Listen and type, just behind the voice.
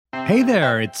Hey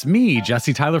there, it's me,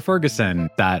 Jesse Tyler Ferguson,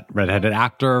 that redheaded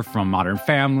actor from Modern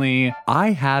Family.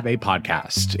 I have a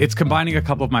podcast. It's combining a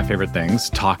couple of my favorite things,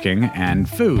 talking and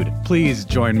food. Please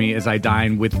join me as I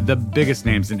dine with the biggest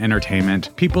names in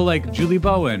entertainment. People like Julie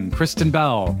Bowen, Kristen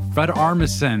Bell, Fred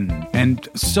Armisen, and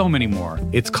so many more.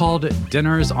 It's called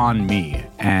Dinners on Me,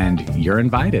 and you're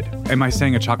invited. Am I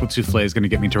saying a chocolate souffle is going to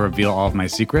get me to reveal all of my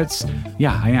secrets?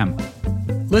 Yeah, I am.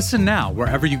 Listen now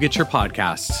wherever you get your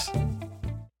podcasts.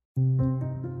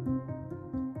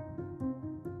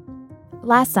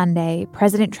 Last Sunday,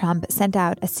 President Trump sent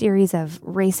out a series of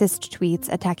racist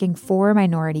tweets attacking 4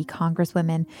 minority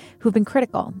congresswomen who've been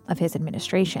critical of his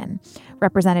administration.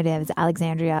 Representatives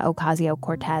Alexandria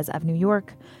Ocasio-Cortez of New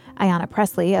York, Ayanna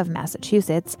Pressley of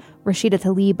Massachusetts, Rashida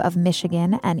Tlaib of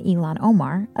Michigan, and Ilhan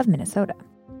Omar of Minnesota.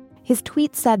 His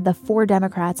tweet said the 4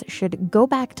 Democrats should go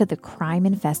back to the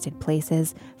crime-infested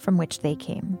places from which they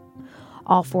came.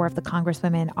 All 4 of the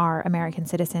congresswomen are American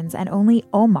citizens, and only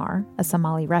Omar, a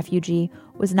Somali refugee,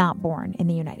 was not born in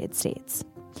the United States.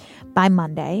 By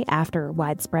Monday, after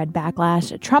widespread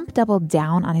backlash, Trump doubled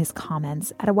down on his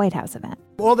comments at a White House event.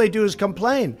 All they do is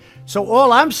complain. So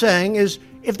all I'm saying is,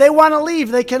 if they want to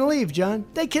leave, they can leave, John.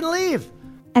 They can leave.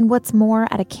 And what's more,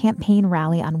 at a campaign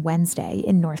rally on Wednesday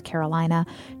in North Carolina,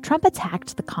 Trump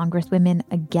attacked the congresswomen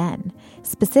again,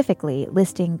 specifically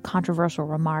listing controversial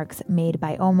remarks made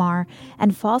by Omar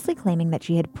and falsely claiming that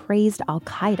she had praised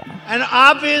al-Qaeda. And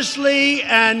obviously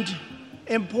and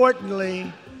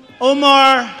importantly,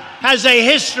 Omar has a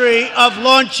history of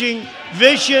launching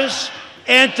vicious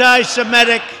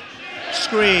anti-Semitic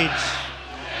screeds.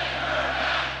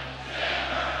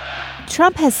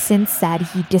 Trump has since said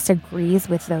he disagrees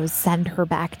with those send her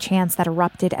back chants that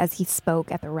erupted as he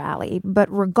spoke at the rally. But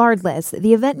regardless,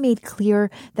 the event made clear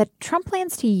that Trump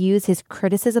plans to use his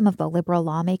criticism of the liberal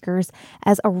lawmakers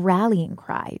as a rallying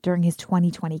cry during his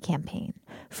 2020 campaign,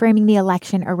 framing the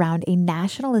election around a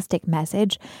nationalistic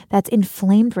message that's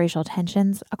inflamed racial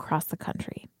tensions across the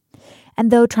country. And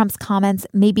though Trump's comments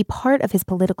may be part of his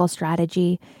political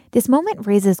strategy, this moment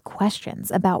raises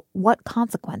questions about what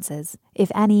consequences,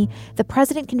 if any, the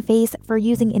president can face for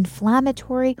using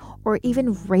inflammatory or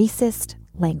even racist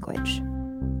language.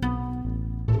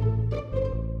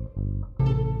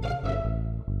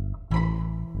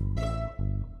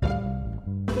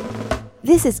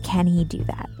 This is Can He Do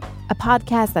That? A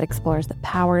podcast that explores the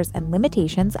powers and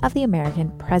limitations of the American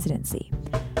presidency.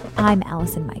 I'm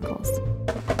Allison Michaels.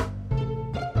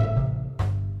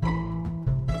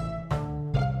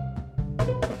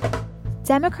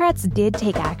 Democrats did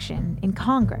take action in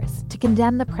Congress to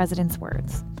condemn the president's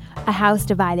words. A House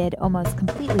divided almost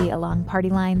completely along party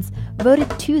lines voted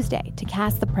Tuesday to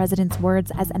cast the president's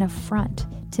words as an affront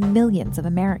to millions of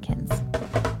Americans.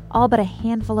 All but a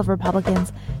handful of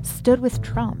Republicans stood with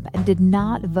Trump and did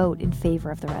not vote in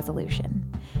favor of the resolution.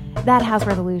 That House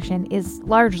resolution is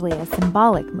largely a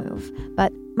symbolic move,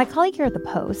 but my colleague here at The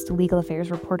Post, legal affairs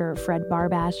reporter Fred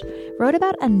Barbash, wrote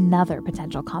about another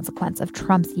potential consequence of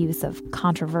Trump's use of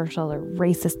controversial or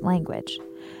racist language.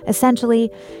 Essentially,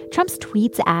 Trump's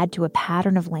tweets add to a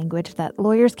pattern of language that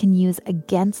lawyers can use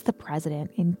against the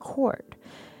president in court.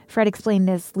 Fred explained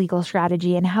this legal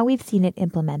strategy and how we've seen it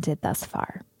implemented thus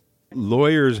far.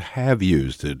 Lawyers have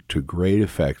used it to great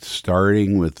effect,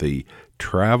 starting with the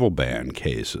travel ban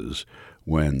cases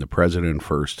when the president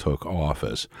first took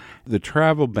office. The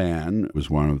travel ban was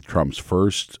one of Trump's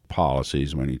first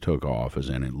policies when he took office,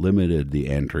 and it limited the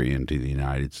entry into the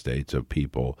United States of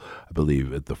people, I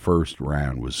believe at the first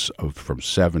round was from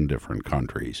 7 different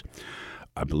countries.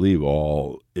 I believe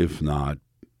all, if not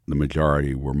the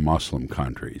majority, were Muslim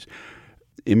countries.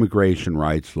 Immigration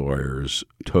rights lawyers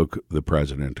took the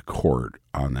president to court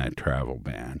on that travel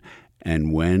ban.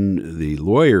 And when the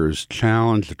lawyers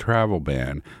challenged the travel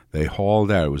ban, they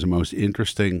hauled out. It was the most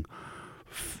interesting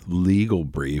legal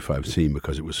brief I've seen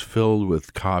because it was filled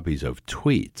with copies of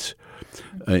tweets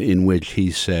in which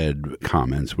he said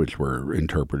comments which were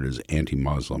interpreted as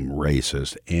anti-Muslim,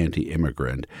 racist,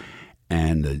 anti-immigrant.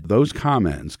 And those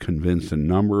comments convinced a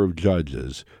number of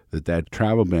judges that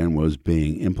travel ban was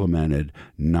being implemented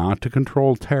not to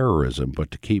control terrorism, but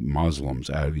to keep Muslims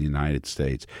out of the United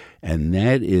States. And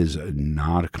that is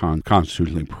not a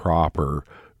constitutionally proper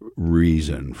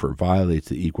reason for violates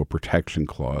the Equal Protection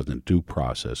Clause and Due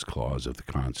Process Clause of the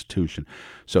Constitution.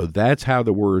 So that's how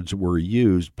the words were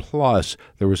used, plus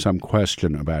there was some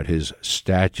question about his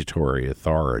statutory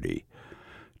authority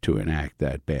to enact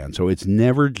that ban. So it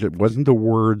wasn't the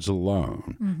words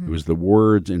alone. Mm-hmm. It was the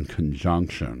words in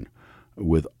conjunction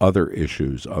with other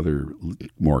issues, other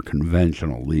more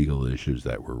conventional legal issues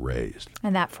that were raised.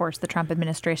 And that forced the Trump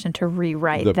administration to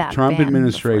rewrite that ban. The Trump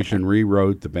administration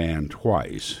rewrote the ban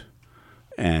twice.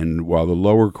 And while the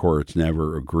lower courts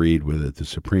never agreed with it, the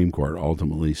Supreme Court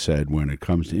ultimately said when it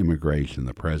comes to immigration,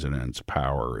 the president's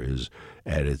power is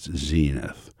at its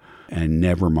zenith. And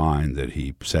never mind that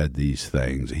he said these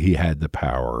things, he had the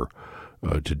power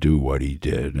to do what he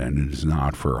did, and it is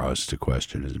not for us to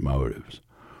question his motives.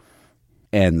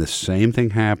 And the same thing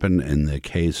happened in the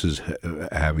cases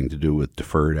having to do with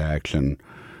deferred action,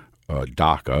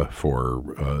 DACA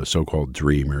for so-called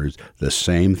dreamers. The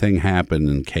same thing happened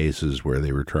in cases where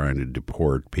they were trying to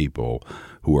deport people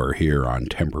who are here on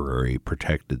temporary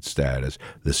protected status.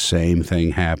 The same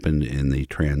thing happened in the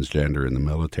transgender and the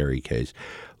military case.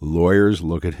 Lawyers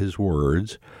look at his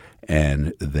words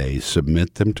and they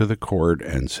submit them to the court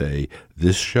and say,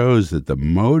 this shows that the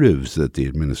motives that the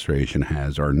administration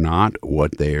has are not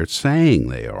what they are saying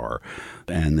they are,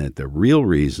 and that the real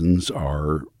reasons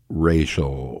are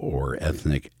racial or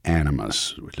ethnic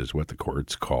animus, which is what the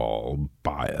courts call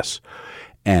bias.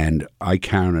 And I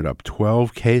counted up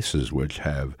 12 cases which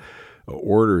have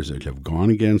orders that have gone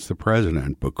against the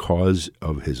president because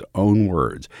of his own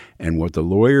words. And what the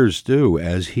lawyers do,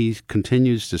 as he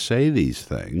continues to say these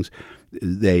things,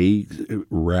 they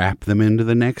wrap them into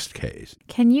the next case.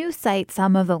 Can you cite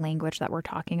some of the language that we're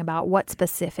talking about? What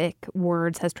specific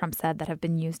words has Trump said that have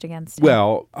been used against him?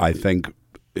 Well, I think,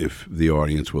 if the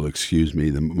audience will excuse me,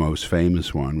 the most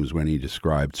famous one was when he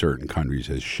described certain countries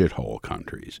as shithole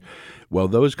countries. Well,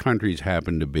 those countries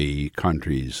happen to be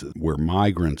countries where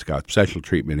migrants got special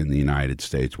treatment in the United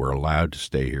States, were allowed to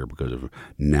stay here because of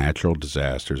natural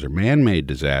disasters or man-made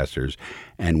disasters.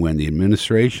 And when the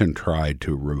administration tried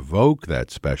to revoke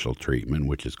that special treatment,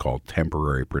 which is called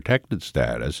temporary protected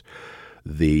status,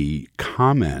 the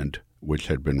comment, which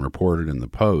had been reported in the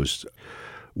Post,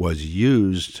 was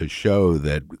used to show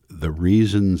that the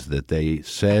reasons that they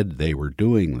said they were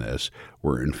doing this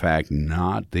were in fact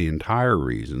not the entire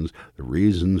reasons. The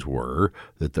reasons were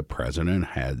that the president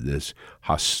had this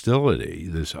hostility,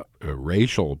 this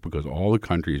racial, because all the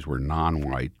countries were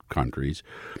non-white countries,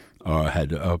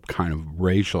 had a kind of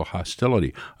racial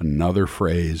hostility. Another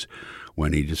phrase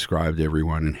when he described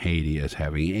everyone in Haiti as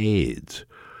having AIDS.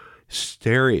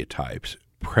 Stereotypes,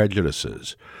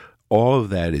 prejudices. All of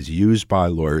that is used by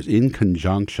lawyers in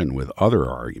conjunction with other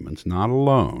arguments, not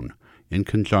alone, in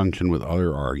conjunction with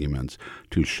other arguments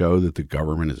to show that the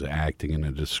government is acting in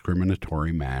a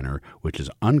discriminatory manner, which is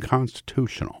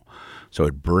unconstitutional. So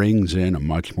it brings in a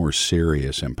much more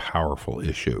serious and powerful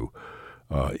issue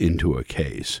into a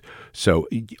case. So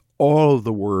all of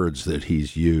the words that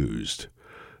he's used,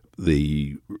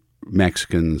 the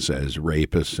Mexicans as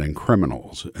rapists and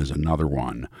criminals is another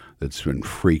one that's been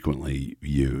frequently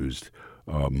used,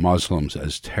 Muslims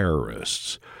as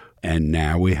terrorists. And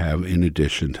now we have, in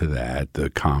addition to that,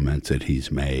 the comments that he's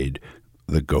made,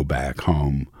 the go back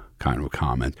home kind of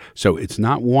comment. So it's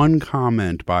not one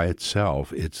comment by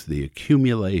itself, it's the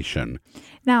accumulation.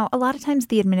 Now, a lot of times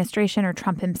the administration or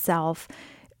Trump himself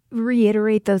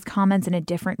reiterate those comments in a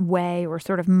different way or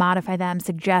sort of modify them,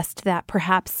 suggest that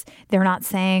perhaps they're not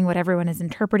saying what everyone is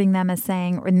interpreting them as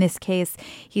saying. Or in this case,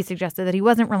 he suggested that he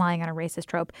wasn't relying on a racist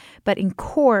trope. But in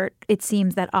court, it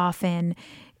seems that often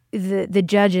the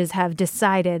judges have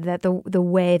decided that the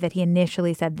way that he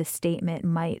initially said the statement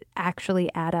might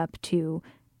actually add up to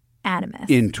animus.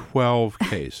 In 12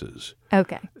 cases.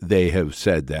 Okay. They have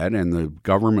said that, and the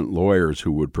government lawyers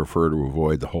who would prefer to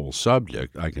avoid the whole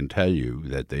subject, I can tell you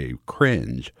that they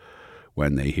cringe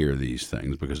when they hear these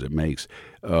things because it makes,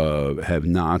 have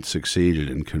not succeeded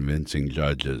in convincing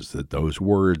judges that those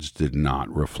words did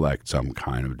not reflect some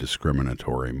kind of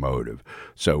discriminatory motive.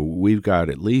 So we've got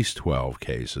at least 12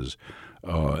 cases,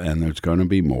 and there's going to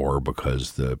be more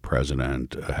because the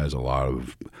president has a lot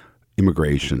of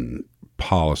immigration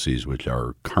policies which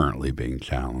are currently being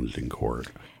challenged in court.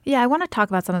 Yeah, I want to talk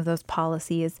about some of those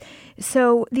policies.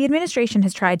 So the administration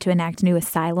has tried to enact new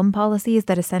asylum policies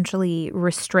that essentially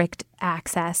restrict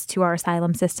access to our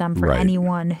asylum system for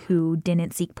anyone who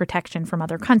didn't seek protection from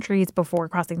other countries before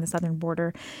crossing the southern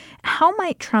border. How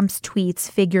might Trump's tweets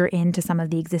figure into some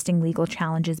of the existing legal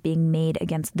challenges being made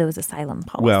against those asylum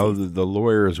policies? Well, the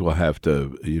lawyers will have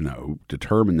to,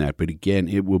 determine that. But again,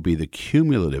 it will be the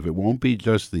cumulative. It won't be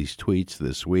just these tweets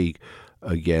this week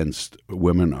against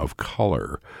women of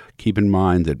color. Keep in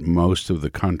mind that most of the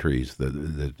countries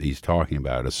that he's talking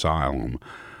about, asylum,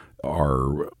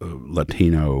 are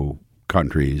Latino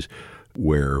countries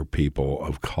where people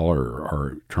of color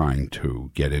are trying to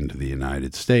get into the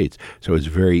United States. So it's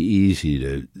very easy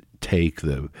to take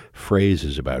the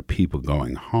phrases about people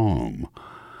going home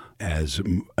as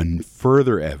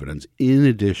further evidence in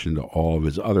addition to all of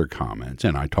his other comments.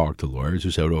 And I talked to lawyers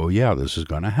who said, oh, yeah, this is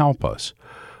going to help us.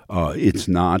 It's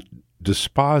not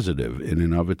dispositive in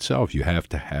and of itself. You have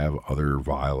to have other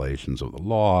violations of the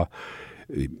law.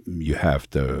 You have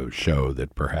to show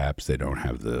that perhaps they don't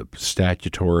have the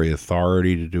statutory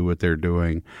authority to do what they're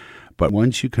doing. But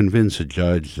once you convince a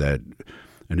judge that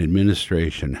an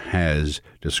administration has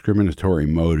discriminatory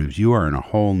motives, you are in a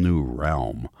whole new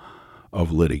realm of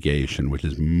litigation, which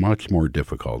is much more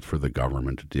difficult for the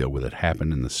government to deal with. It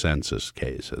happened in the census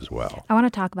case as well. I want to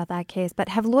talk about that case, but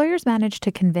have lawyers managed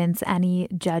to convince any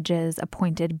judges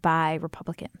appointed by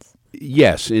Republicans?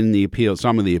 Yes, in the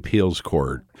some of the appeals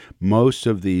court, most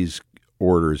of these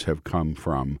orders have come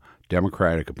from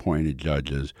Democratic appointed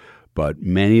judges, but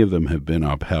many of them have been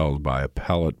upheld by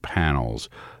appellate panels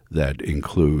that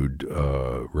include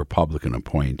Republican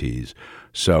appointees.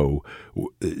 So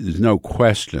there's no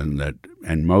question that,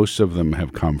 and most of them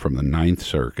have come from the Ninth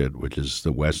Circuit, which is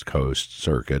the West Coast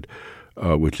Circuit,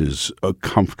 which is a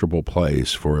comfortable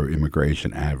place for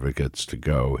immigration advocates to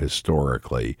go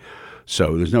historically.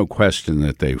 So there's no question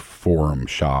that they forum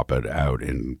shop it out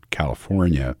in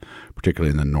California,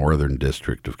 particularly in the Northern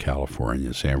District of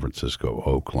California, San Francisco,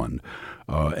 Oakland.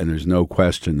 And there's no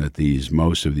question that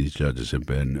most of these judges have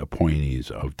been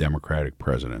appointees of Democratic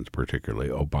presidents, particularly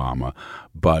Obama.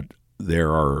 But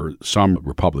there are some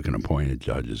Republican-appointed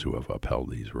judges who have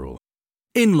upheld these rules.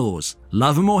 In-laws,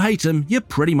 love them or hate them, you're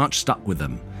pretty much stuck with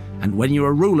them. And when you're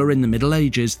a ruler in the Middle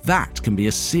Ages, that can be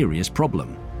a serious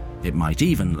problem. It might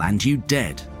even land you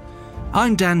dead.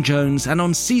 I'm Dan Jones, and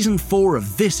on Season 4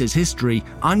 of This Is History,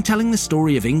 I'm telling the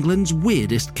story of England's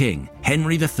weirdest king,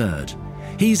 Henry III.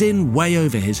 He's in way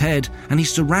over his head, and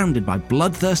he's surrounded by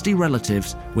bloodthirsty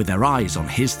relatives with their eyes on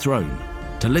his throne.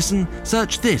 To listen,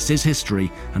 search This Is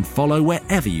History and follow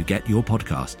wherever you get your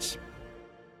podcasts.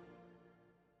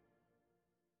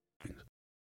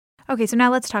 Okay, so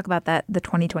now let's talk about the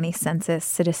 2020 census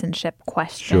citizenship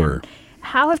question. Sure.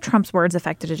 How have Trump's words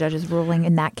affected a judge's ruling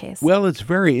in that case? Well, it's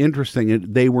very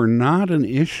interesting. They were not an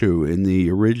issue in the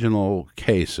original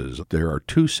cases. There are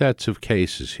two sets of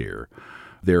cases here.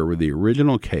 There were the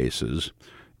original cases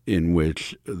in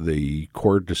which the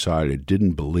court decided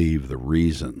didn't believe the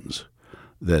reasons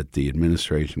that the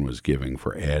administration was giving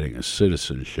for adding a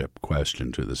citizenship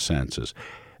question to the census.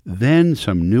 Then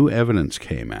some new evidence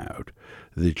came out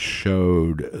that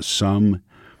showed some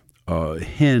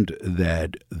hint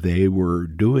that they were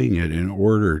doing it in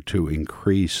order to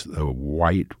increase the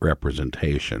white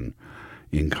representation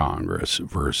in Congress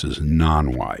versus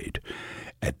non-white.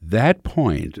 At that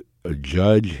point, a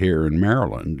judge here in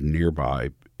Maryland, nearby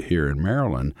here in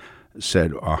Maryland,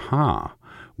 said, aha,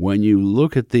 when you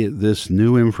look at this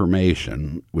new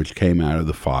information, which came out of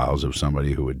the files of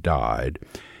somebody who had died,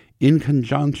 in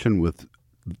conjunction with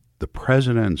the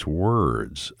president's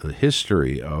words, a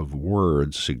history of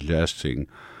words suggesting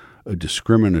a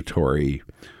discriminatory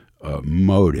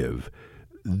motive,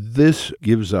 this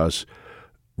gives us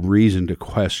reason to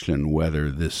question whether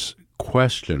this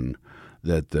question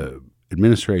that the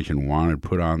administration wanted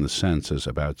put on the census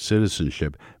about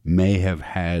citizenship may have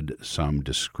had some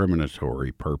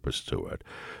discriminatory purpose to it.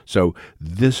 So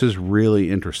this is really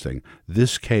interesting.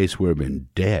 This case would have been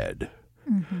dead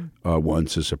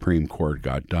once the Supreme Court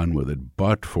got done with it,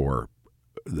 but for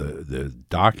the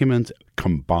documents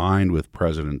combined with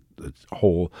the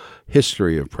whole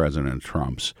history of President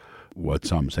Trump's, what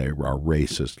some say are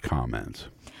racist comments.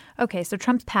 Okay, so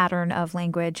Trump's pattern of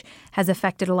language has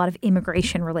affected a lot of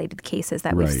immigration-related cases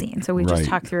that we've seen. So we just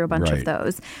talked through a bunch of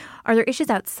those. Are there issues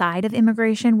outside of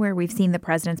immigration where we've seen the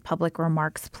president's public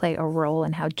remarks play a role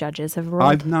in how judges have ruled?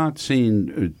 I've not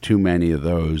seen too many of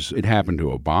those. It happened to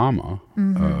Obama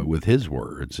with his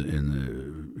words,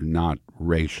 in not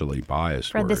racially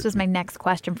biased Fred, words. this was my next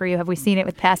question for you. Have we seen it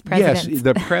with past presidents?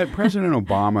 Yes, President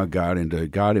Obama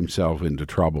got himself into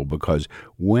trouble because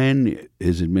when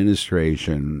his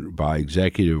administration, by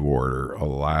executive order,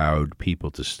 allowed people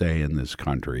to stay in this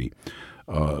country,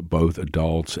 both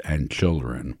adults and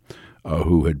children,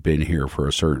 who had been here for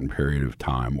a certain period of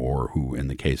time or who, in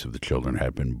the case of the children,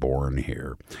 had been born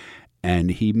here.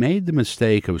 And he made the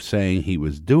mistake of saying he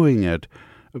was doing it.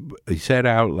 He said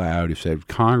out loud, he said,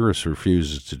 Congress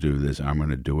refuses to do this, I'm going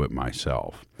to do it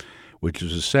myself, which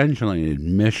is essentially an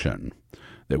admission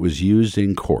that was used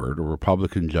in court, a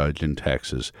Republican judge in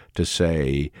Texas, to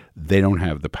say they don't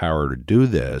have the power to do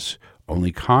this,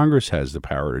 only Congress has the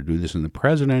power to do this. And the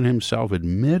president himself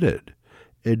admitted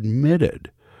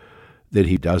that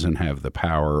he doesn't have the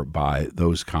power by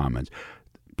those comments.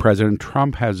 President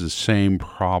Trump has the same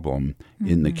problem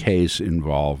in the case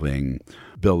involving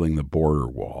building the border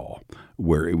wall,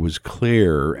 where it was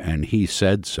clear, and he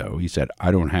said so. He said, I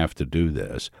don't have to do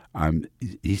this.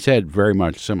 He said very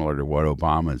much similar to what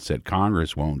Obama had said,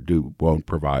 Congress won't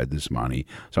provide this money,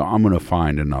 so I'm going to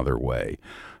find another way.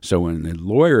 So when the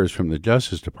lawyers from the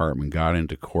Justice Department got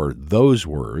into court, those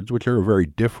words, which are a very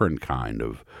different kind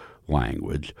of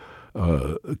language,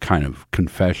 kind of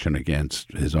confession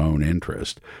against his own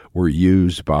interest, were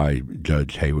used by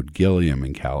Judge Haywood Gilliam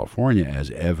in California as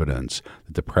evidence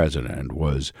that the president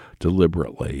was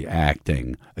deliberately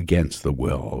acting against the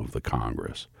will of the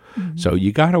Congress. Mm-hmm. So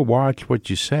you got to watch what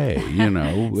you say,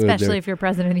 especially if you're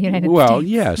president of the United States. Well,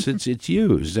 yes, it's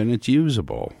used and it's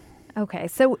usable. Okay,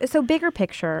 so bigger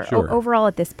picture, Sure. Overall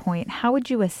at this point, how would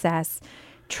you assess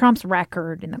Trump's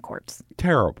record in the courts?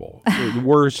 Terrible. The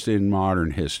worst in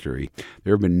modern history.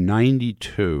 There have been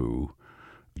 92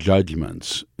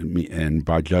 judgments, and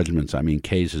by judgments I mean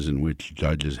cases in which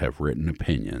judges have written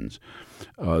opinions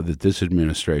that this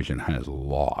administration has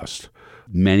lost.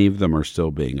 Many of them are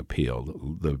still being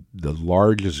appealed. The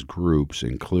largest groups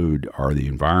are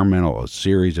a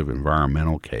series of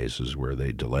environmental cases where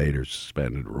they delayed or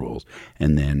suspended rules,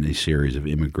 and then a series of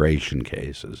immigration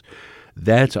cases.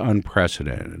 That's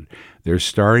unprecedented. They're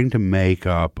starting to make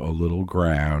up a little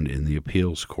ground in the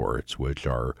appeals courts, which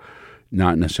are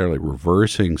not necessarily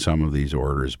reversing some of these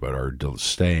orders, but are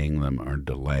staying them or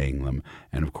delaying them.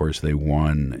 And, of course, they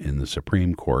won in the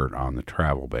Supreme Court on the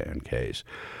travel ban case.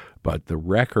 But the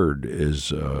record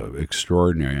is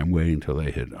extraordinary. I'm waiting until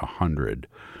they hit 100.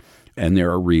 And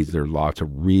there are lots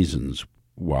of reasons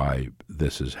why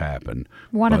this has happened.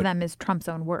 One of them is Trump's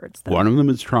own words, though. One of them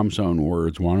is Trump's own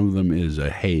words. One of them is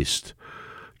a haste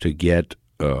to get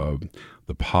the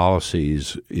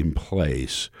policies in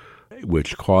place,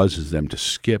 which causes them to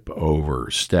skip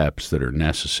over steps that are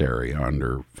necessary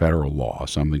under federal law,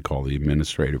 something called the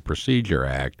Administrative Procedure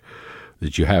Act,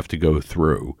 that you have to go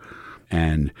through.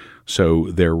 And so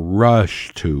their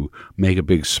rush to make a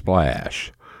big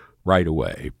splash right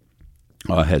away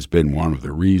has been one of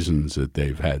the reasons that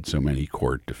they've had so many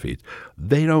court defeats.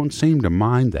 They don't seem to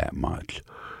mind that much.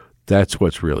 That's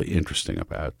what's really interesting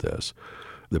about this.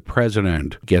 The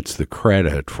president gets the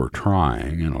credit for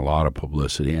trying and a lot of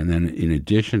publicity, and then in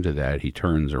addition to that, he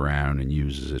turns around and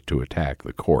uses it to attack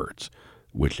the courts,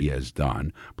 which he has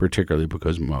done, particularly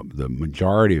because the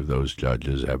majority of those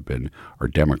judges are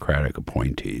Democratic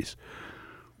appointees.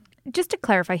 Just to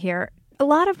clarify here, a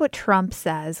lot of what Trump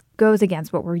says goes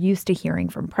against what we're used to hearing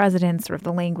from presidents, sort of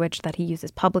the language that he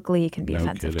uses publicly can be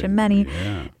offensive to many.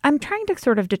 Yeah. I'm trying to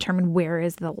sort of determine where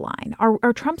is the line.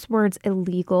 Are Trump's words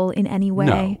illegal in any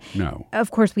way? No.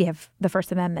 Of course, we have the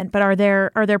First Amendment, but are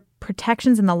there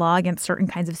protections in the law against certain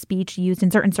kinds of speech used in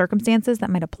certain circumstances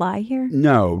that might apply here?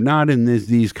 No, not in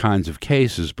these kinds of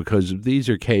cases, because these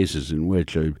are cases in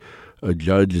which a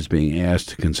judge is being asked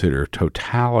to consider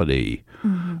totality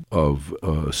of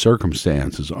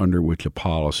circumstances under which a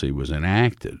policy was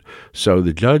enacted. So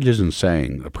the judge isn't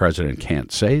saying the president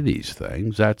can't say these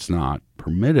things. That's not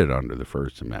permitted under the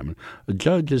First Amendment. The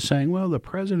judge is saying, well, the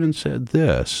president said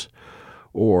this,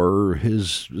 or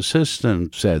his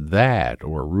assistant said that,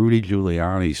 or Rudy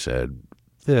Giuliani said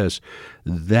this.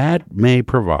 That may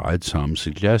provide some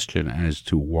suggestion as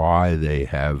to why they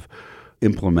have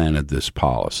implemented this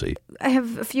policy. I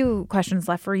have a few questions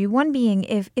left for you. One being,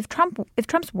 if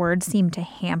Trump's words seem to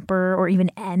hamper or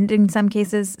even end, in some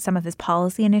cases, some of his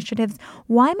policy initiatives,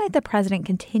 why might the president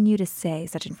continue to say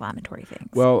such inflammatory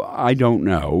things? Well, I don't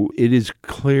know. It is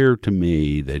clear to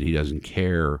me that he doesn't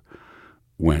care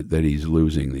that he's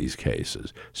losing these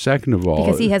cases. Second of all,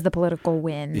 because he has the political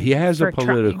win. He has a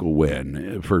political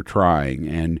win for trying,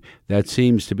 and that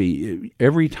seems to be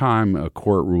every time a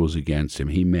court rules against him,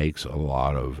 he makes a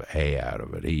lot of hay out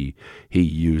of it. He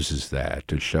uses that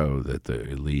to show that the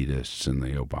elitists and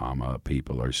the Obama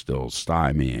people are still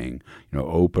stymieing,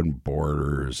 open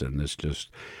borders, and this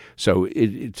just so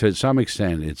to some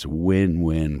extent it's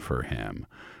win-win for him.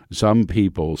 Some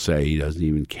people say he doesn't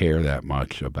even care that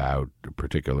much about a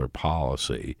particular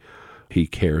policy. He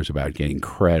cares about getting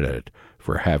credit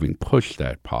for having pushed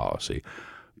that policy.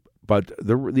 But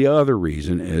the other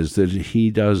reason is that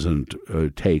he doesn't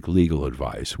take legal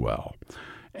advice well.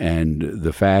 And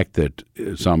the fact that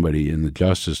somebody in the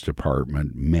Justice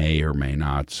Department may or may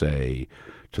not say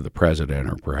to the president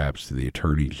or perhaps to the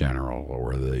Attorney General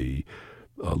or the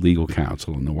legal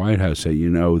counsel in the White House say,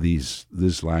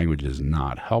 this language is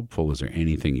not helpful. Is there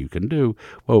anything you can do?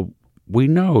 Well, we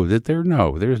know that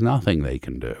there's nothing they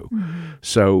can do. Mm-hmm.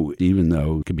 So even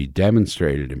though it can be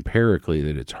demonstrated empirically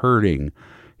that it's hurting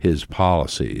his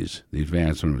policies, the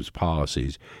advancement of his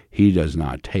policies, he does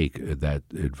not take that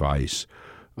advice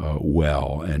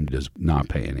well and does not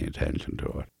pay any attention to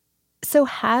it. So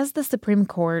has the Supreme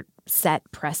Court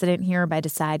set precedent here by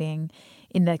deciding,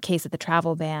 in the case of the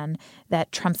travel ban,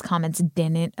 that Trump's comments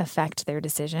didn't affect their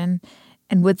decision?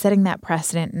 And would setting that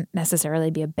precedent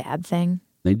necessarily be a bad thing?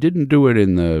 They didn't do it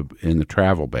in the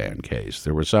travel ban case.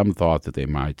 There was some thought that they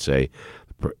might say,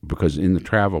 because in the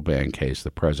travel ban case,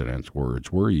 the president's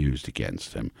words were used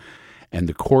against him, and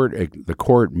the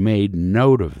court made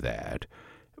note of that,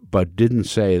 but didn't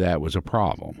say that was a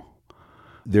problem.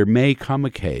 There may come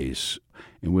a case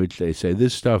in which they say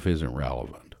this stuff isn't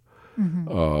relevant,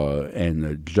 and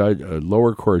the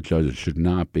lower court judges should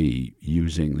not be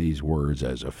using these words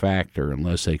as a factor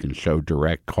unless they can show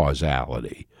direct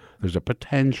causality. There's a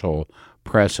potential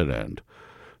precedent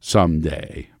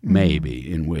someday,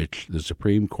 maybe, in which the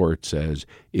Supreme Court says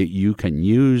you can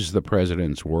use the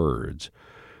president's words,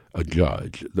 a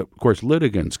judge. Of course,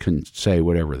 litigants can say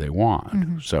whatever they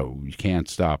want, so you can't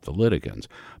stop the litigants.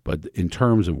 But in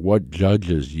terms of what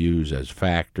judges use as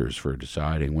factors for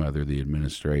deciding whether the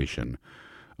administration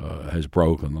has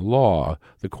broken the law,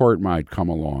 the court might come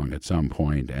along at some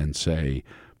point and say,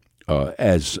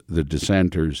 as the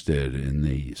dissenters did in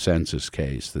the census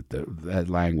case, that that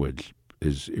language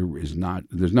is not.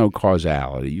 There's no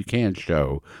causality. You can't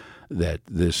show that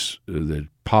that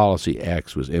policy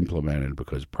X was implemented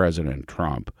because President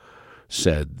Trump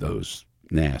said those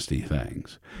nasty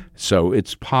things. So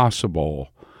it's possible.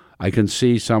 I can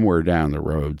see somewhere down the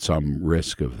road some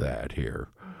risk of that here,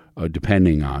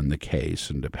 depending on the case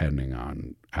and depending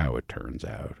on how it turns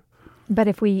out. But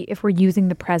if we're using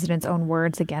the president's own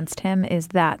words against him, is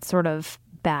that sort of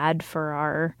bad for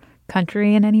our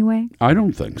country in any way? I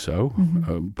don't think so,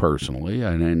 personally,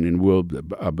 and we'll.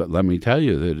 But let me tell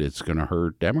you that it's going to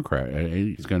hurt Democrat.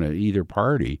 It's going to either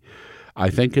party. I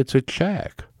think it's a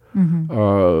check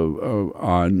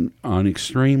on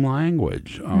extreme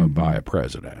language by a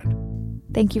president.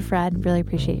 Thank you, Fred. Really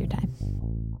appreciate your time.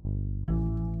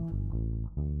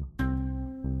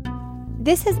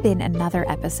 This has been another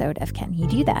episode of Can He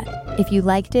Do That? If you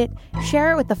liked it,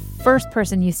 share it with the first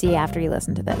person you see after you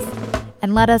listen to this.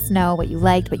 And let us know what you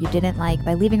liked, what you didn't like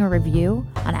by leaving a review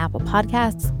on Apple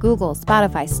Podcasts, Google,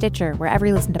 Spotify, Stitcher, wherever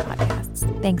you listen to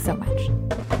podcasts. Thanks so much.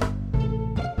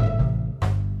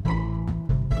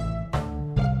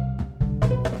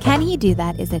 Can He Do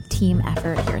That is a team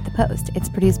effort here at The Post. It's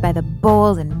produced by the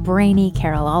bold and brainy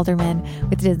Carol Alderman,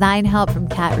 with design help from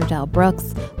Kat Rudell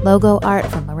Brooks, logo art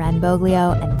from Loren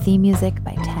Boglio, and theme music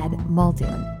by Ted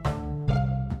Muldoon.